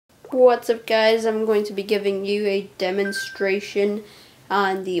What's up, guys? I'm going to be giving you a demonstration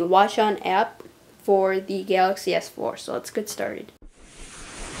on the WatchON app for the Galaxy S4. So let's get started.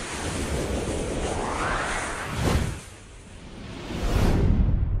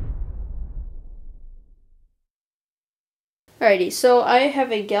 Alrighty, so I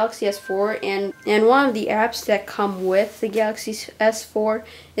have a Galaxy S4, and one of the apps that come with the Galaxy S4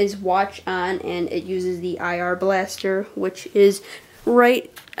 is WatchON, and it uses the IR blaster, which is right,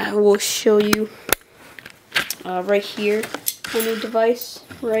 I will show you right here on the device,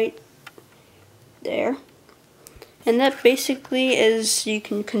 right there. And that basically is, you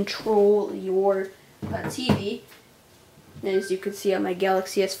can control your TV. As you can see on my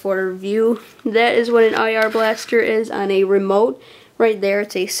Galaxy S4 review, that is what an IR blaster is on a remote. Right there,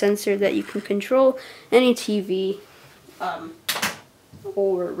 it's a sensor that you can control any TV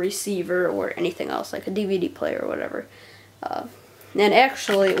or receiver or anything else, like a DVD player or whatever. And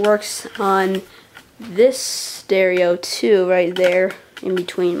actually, it works on this stereo too, right there, in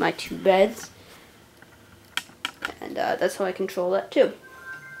between my two beds. And that's how I control that too.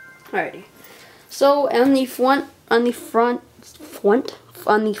 Alrighty. So on the front, when you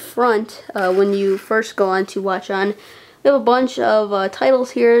first go on to WatchON, we have a bunch of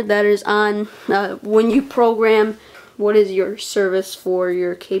titles here that is on when you program what is your service for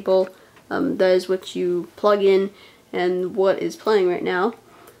your cable. That is what you plug in and what is playing right now.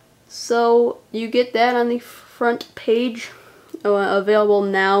 So you get that on the front page, available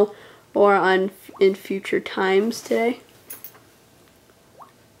now or in future times today.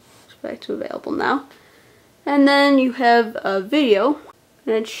 Back to available now. And then you have a video,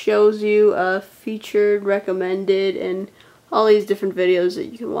 and it shows you featured, recommended, and all these different videos that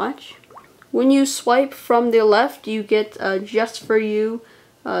you can watch. When you swipe from the left, you get just for you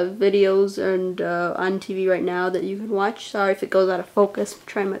videos and on TV right now that you can watch. Sorry if it goes out of focus, I'm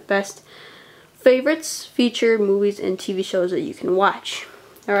trying my best. Favorites, featured, movies, and TV shows that you can watch.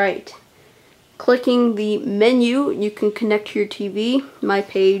 Alright. Clicking the menu, you can connect to your TV, my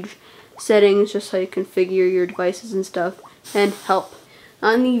page, settings, just how you configure your devices and stuff, and help.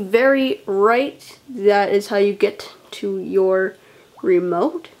 On the very right, that is how you get to your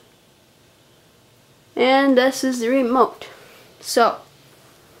remote. And this is the remote. So,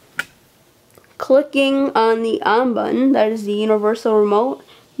 clicking on the on button, that is the universal remote,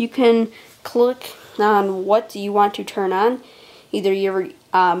 you can click on what you want to turn on. Either your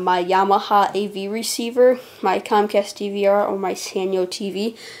my Yamaha AV receiver, my Comcast DVR, or my Sanyo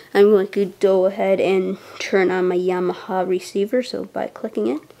TV. I'm going to go ahead and turn on my Yamaha receiver, so by clicking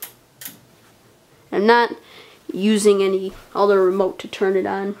it. I'm not using any other remote to turn it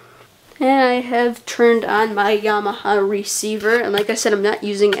on. And I have turned on my Yamaha receiver, and like I said, I'm not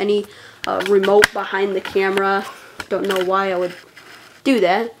using any remote behind the camera. Don't know why I would do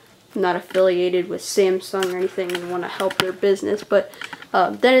that. I'm not affiliated with Samsung or anything and want to help their business, but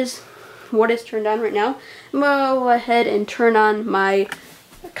that is what is turned on right now. I'm going to go ahead and turn on my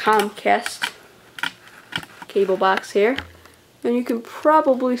Comcast cable box here. And you can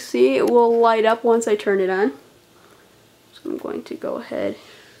probably see it will light up once I turn it on. So I'm going to go ahead.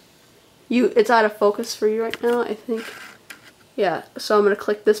 It's out of focus for you right now, I think. Yeah, so I'm going to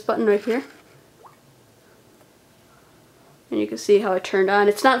click this button right here. And you can see how it turned on.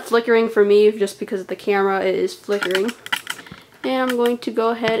 It's not flickering for me just because the camera is flickering. And I'm going to go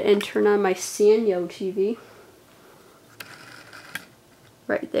ahead and turn on my Sanyo TV.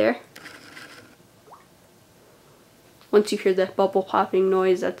 Right there. Once you hear that bubble popping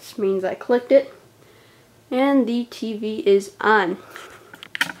noise, that means I clicked it. And the TV is on.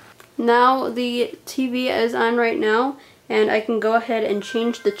 Now the TV is on right now, and I can go ahead and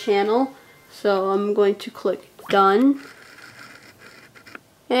change the channel. So I'm going to click Done.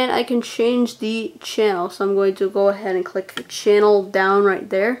 And I can change the channel, so I'm going to go ahead and click channel down right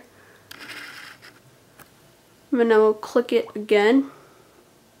there. And then I will click it again.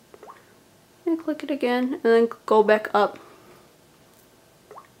 And click it again, and then go back up.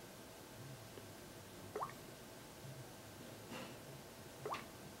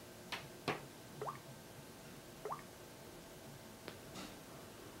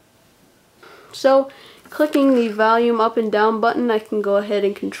 So, clicking the volume up and down button, I can go ahead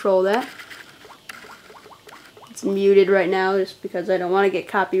and control that. It's muted right now just because I don't want to get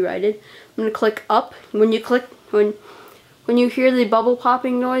copyrighted. I'm going to click up. When you hear the bubble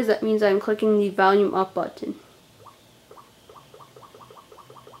popping noise, that means I'm clicking the volume up button.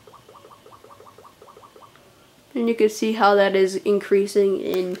 And you can see how that is increasing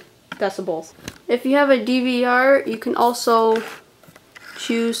in decibels. If you have a DVR, you can also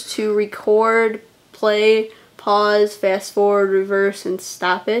choose to record, play, pause, fast forward, reverse, and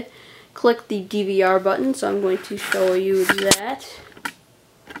stop it, click the DVR button. So I'm going to show you that.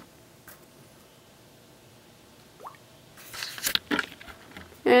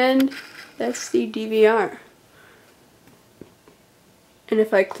 And that's the DVR. And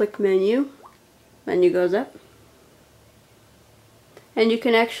if I click menu goes up. And you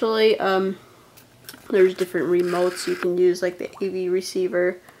can actually, there's different remotes you can use, like the AV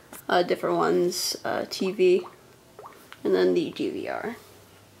receiver, different ones, TV, and then the DVR.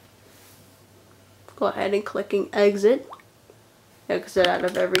 Go ahead and clicking exit out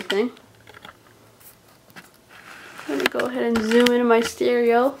of everything. I'm going to go ahead and zoom into my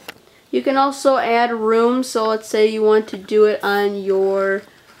stereo. You can also add rooms, so let's say you want to do it on your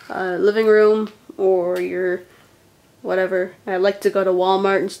living room or your whatever. I like to go to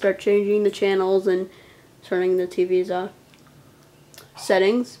Walmart and start changing the channels and turning the TVs off.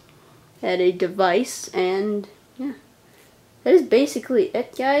 Settings, add a device, and yeah, that is basically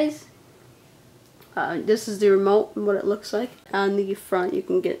it, guys. This is the remote and what it looks like. On the front you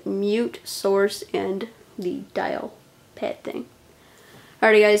can get mute, source, and the dial pad thing.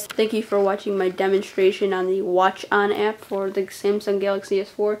 Alrighty guys, thank you for watching my demonstration on the WatchON app for the Samsung Galaxy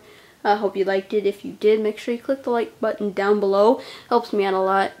S4. I hope you liked it. If you did, make sure you click the like button down below. Helps me out a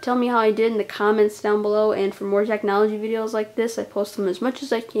lot. Tell me how I did in the comments down below, and for more technology videos like this, I post them as much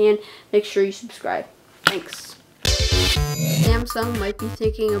as I can. Make sure you subscribe. Thanks. Samsung might be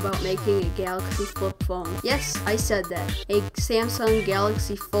thinking about making a Galaxy flip phone. Yes, I said that. A Samsung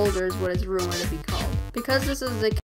Galaxy Folder is what it's rumored to be called. Because this is the